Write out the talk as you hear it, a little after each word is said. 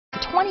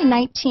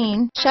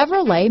2019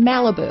 Chevrolet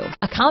Malibu,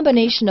 a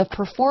combination of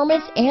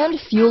performance and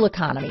fuel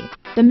economy.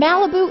 The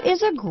Malibu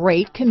is a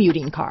great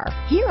commuting car.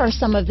 Here are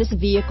some of this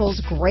vehicle's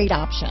great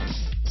options: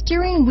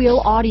 steering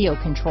wheel audio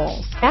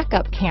controls,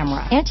 backup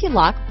camera,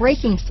 anti-lock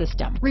braking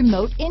system,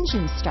 remote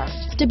engine start,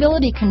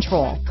 stability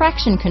control,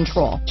 traction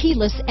control,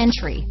 keyless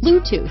entry,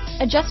 Bluetooth,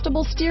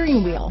 adjustable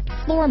steering wheel,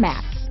 floor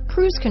mats,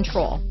 cruise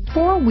control,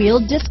 four-wheel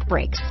disc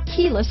brakes,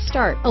 keyless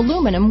start,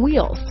 aluminum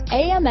wheels,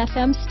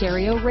 AM/FM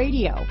stereo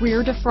radio,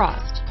 rear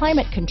defrost,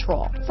 climate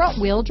control,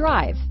 front-wheel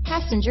drive,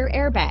 passenger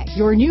airbag.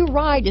 Your new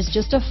ride is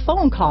just a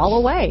phone call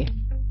away.